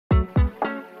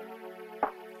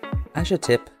Azure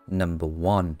tip number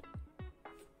 1.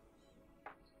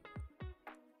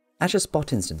 Azure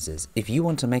Spot instances. If you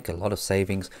want to make a lot of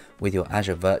savings with your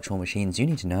Azure virtual machines, you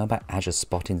need to know about Azure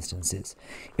Spot instances.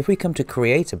 If we come to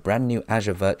create a brand new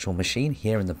Azure virtual machine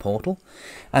here in the portal,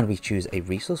 and we choose a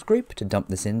resource group to dump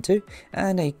this into,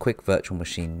 and a quick virtual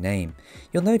machine name,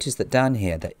 you'll notice that down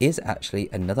here there is actually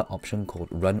another option called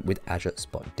Run with Azure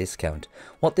Spot Discount.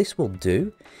 What this will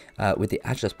do with the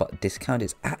Azure Spot Discount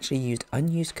is actually use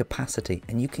unused capacity,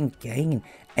 and you can gain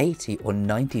 80 or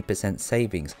 90%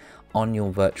 savings on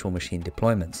your virtual machine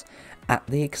deployments at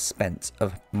the expense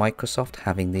of Microsoft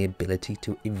having the ability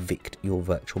to evict your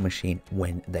virtual machine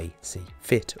when they see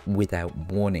fit without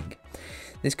warning.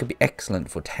 This could be excellent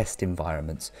for test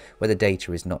environments where the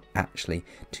data is not actually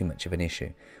too much of an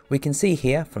issue. We can see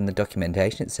here from the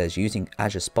documentation it says using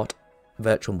Azure Spot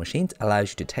virtual machines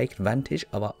allows you to take advantage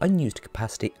of our unused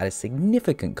capacity at a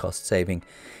significant cost saving.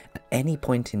 At any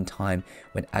point in time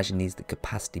when Azure needs the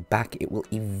capacity back, it will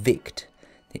evict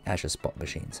the Azure Spot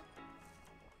machines.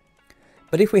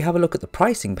 But if we have a look at the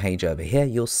pricing page over here,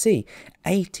 you'll see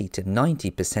 80 to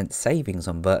 90% savings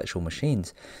on virtual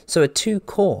machines. So a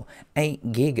 2-core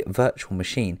 8 gig virtual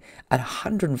machine at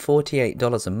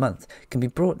 $148 a month can be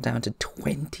brought down to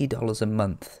 $20 a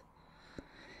month.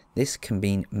 This can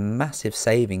mean massive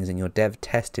savings in your dev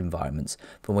test environments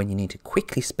for when you need to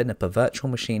quickly spin up a virtual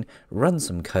machine, run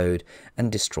some code, and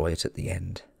destroy it at the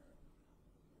end.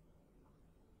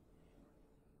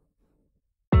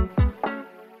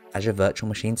 Azure Virtual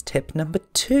Machines tip number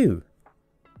 2.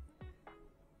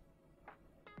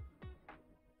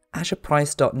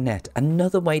 AzurePrice.net.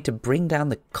 Another way to bring down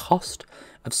the cost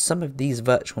of some of these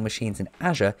virtual machines in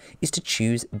Azure is to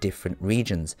choose different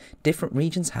regions. Different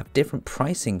regions have different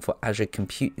pricing for Azure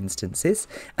compute instances,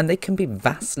 and they can be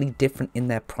vastly different in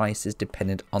their prices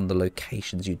dependent on the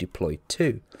locations you deploy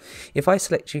to. If I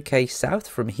select UK South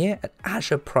from here at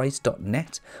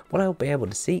AzurePrice.net, what I'll be able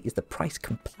to see is the price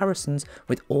comparisons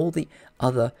with all the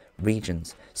other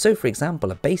regions. So for example,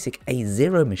 a basic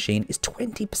A0 machine is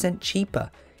 20%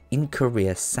 cheaper in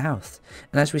Korea South.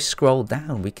 And as we scroll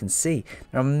down, we can see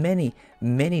there are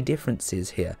many differences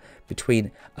here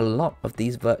between a lot of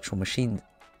these virtual machine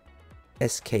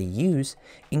SKUs,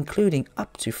 including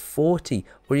up to 40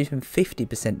 or even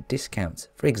 50% discounts.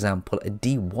 For example, a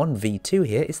D1 V2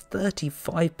 here is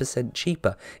 35%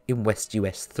 cheaper in West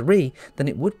US 3 than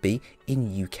it would be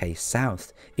in UK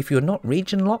South. If you're not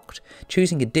region locked,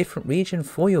 choosing a different region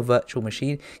for your virtual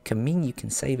machine can mean you can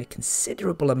save a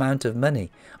considerable amount of money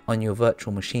on your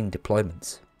virtual machine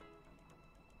deployments.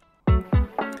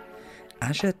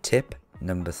 Azure tip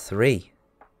number 3.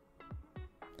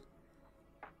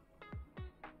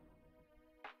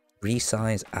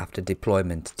 Resize after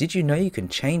deployment. Did you know you can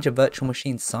change a virtual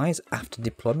machine size after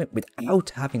deployment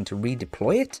without having to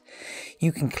redeploy it?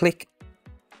 You can click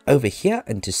over here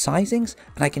into sizings,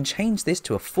 and I can change this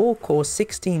to a 4-core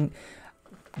 16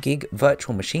 gig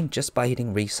virtual machine just by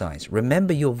hitting resize.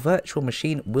 Remember, your virtual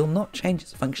machine will not change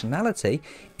its functionality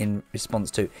in response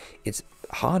to its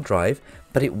hard drive,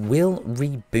 but it will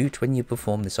reboot when you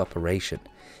perform this operation.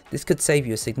 This could save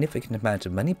you a significant amount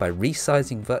of money by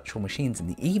resizing virtual machines in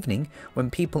the evening when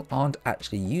people aren't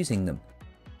actually using them.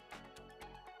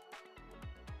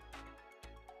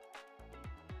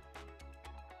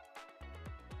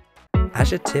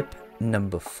 Azure tip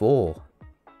number 4.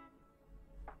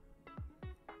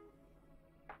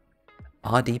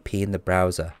 RDP in the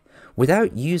browser.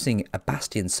 Without using a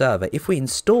Bastion server, if we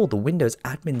install the Windows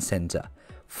Admin Center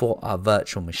for our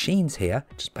virtual machines here,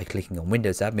 just by clicking on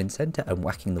Windows Admin Center and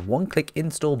whacking the one-click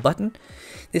install button,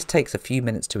 this takes a few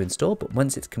minutes to install, but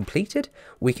once it's completed,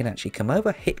 we can actually come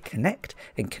over, hit connect,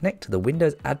 and connect to the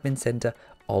Windows Admin Center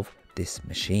of this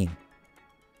machine.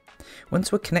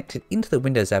 Once we're connected into the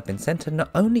Windows Admin Center, not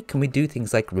only can we do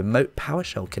things like remote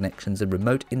PowerShell connections and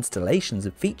remote installations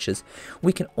of features,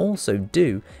 we can also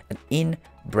do an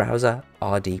in-browser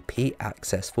RDP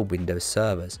access for Windows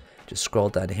servers. Just scroll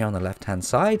down here on the left hand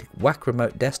side, whack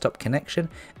remote desktop connection,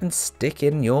 and stick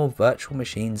in your virtual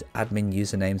machine's admin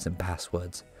usernames and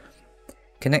passwords.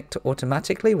 Connect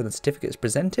automatically when the certificate is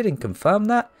presented and confirm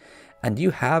that, and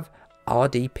you have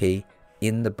RDP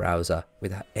in the browser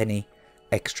without any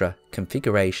extra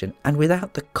configuration and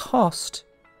without the cost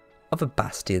of a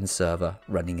Bastion server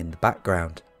running in the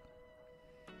background.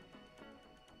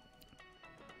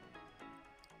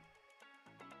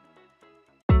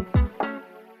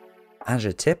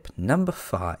 Azure tip number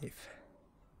 5.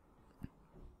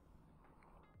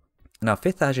 In our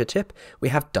 5th Azure tip, we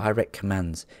have direct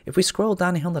commands. If we scroll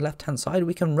down here on the left hand side,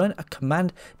 we can run a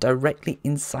command directly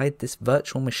inside this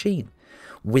virtual machine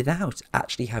without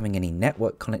actually having any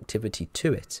network connectivity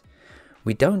to it.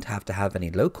 We don't have to have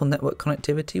any local network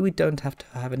connectivity. We don't have to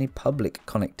have any public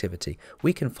connectivity.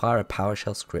 We can fire a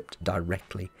PowerShell script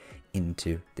directly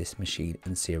into this machine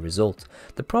and see a result.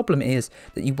 The problem is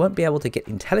that you won't be able to get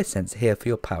IntelliSense here for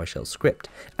your PowerShell script,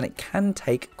 and it can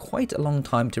take quite a long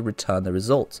time to return the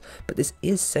results, but this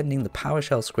is sending the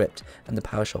PowerShell script and the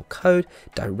PowerShell code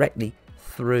directly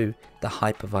through the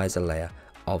hypervisor layer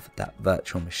of that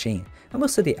virtual machine, and we'll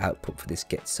see the output for this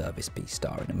get service B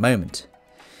star in a moment.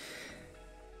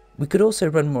 We could also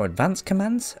run more advanced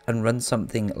commands and run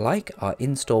something like our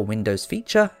install Windows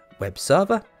feature, web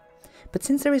server. But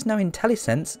since there is no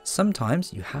IntelliSense,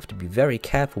 sometimes you have to be very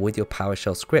careful with your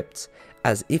PowerShell scripts,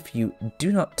 as if you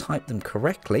do not type them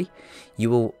correctly, you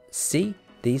will see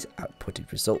these outputted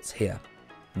results here.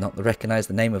 Not to recognize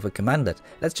the name of a commandlet.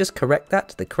 Let's just correct that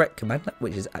to the correct commandlet,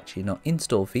 which is actually not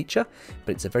install feature,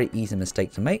 but it's a very easy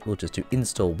mistake to make. We'll just do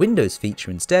install Windows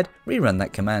feature instead, rerun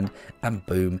that command, and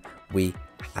boom, we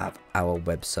have our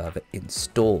web server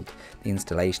installed. The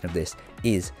installation of this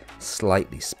is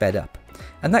slightly sped up.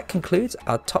 And that concludes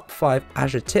our top 5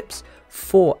 Azure tips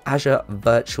for Azure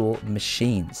virtual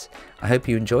machines. I hope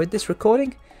you enjoyed this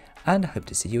recording and hope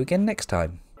to see you again next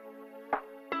time.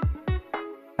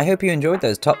 I hope you enjoyed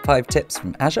those top 5 tips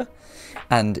from Azure,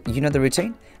 and you know the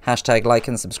routine, hashtag like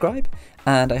and subscribe,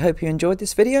 and I hope you enjoyed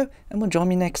this video and will join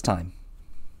me next time.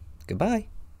 Goodbye.